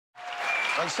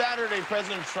On Saturday,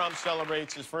 President Trump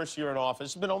celebrates his first year in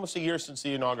office. It's been almost a year since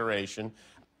the inauguration.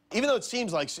 Even though it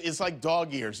seems like it's like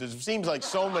dog years, it seems like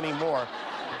so many more.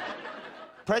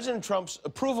 President Trump's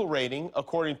approval rating,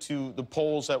 according to the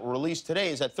polls that were released today,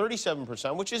 is at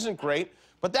 37%, which isn't great,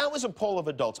 but that was a poll of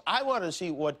adults. I wanted to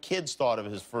see what kids thought of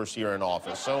his first year in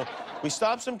office. So we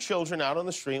stopped some children out on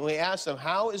the street, and we asked them,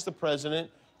 how is the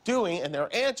president doing? And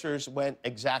their answers went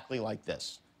exactly like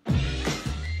this.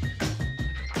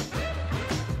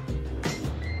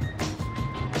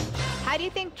 How do you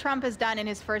think Trump has done in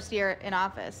his first year in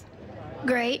office?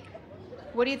 Great.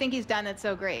 What do you think he's done that's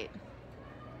so great?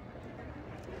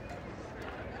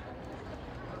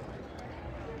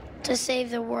 To save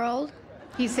the world.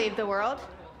 He saved the world?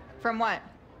 From what?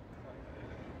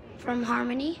 From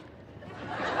harmony.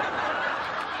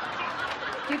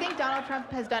 Do you think Donald Trump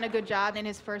has done a good job in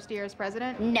his first year as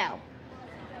president? No.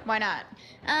 Why not?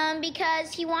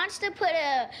 Because he wants to put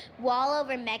a wall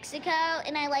over Mexico,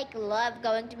 and I love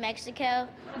going to Mexico.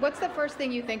 What's the first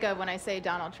thing you think of when I say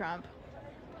Donald Trump?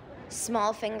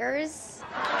 Small fingers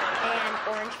and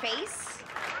orange face.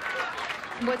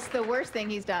 What's the worst thing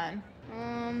he's done?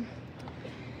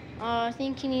 I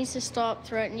think he needs to stop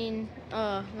threatening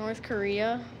North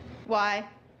Korea. Why?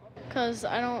 Because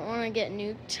I don't want to get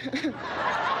nuked.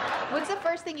 What's the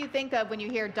first thing you think of when you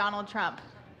hear Donald Trump?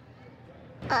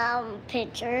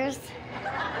 Pictures.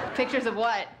 Pictures of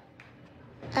what?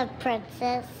 Of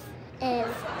princesses.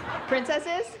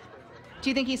 Princesses? Do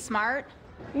you think he's smart?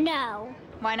 No.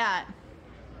 Why not?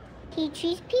 He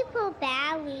treats people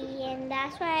badly, and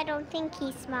that's why I don't think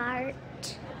he's smart.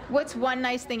 What's one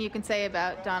nice thing you can say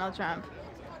about Donald Trump?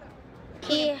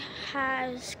 He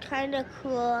has kind of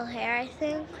cool hair, I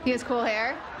think. He has cool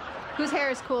hair? Whose hair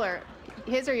is cooler,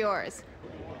 his or yours?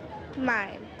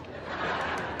 Mine.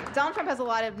 Donald Trump has a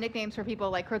lot of nicknames for people,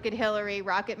 like Crooked Hillary,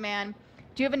 Rocket Man.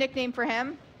 Do you have a nickname for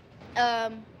him?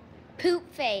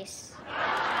 Poop face.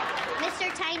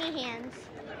 Mr. Tiny Hands.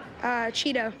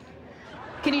 Cheeto.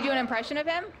 Can you do an impression of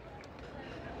him?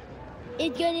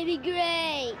 It's gonna be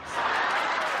great.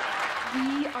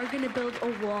 We are going to build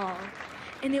a wall,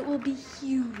 and it will be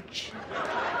huge.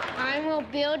 I will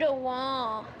build a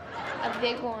wall. A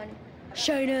big one.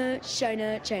 China,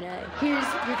 China, China. Here's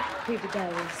your paper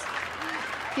towels.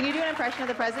 Can you do an impression of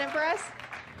the president for us?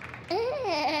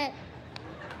 You're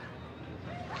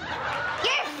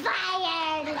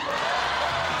fired!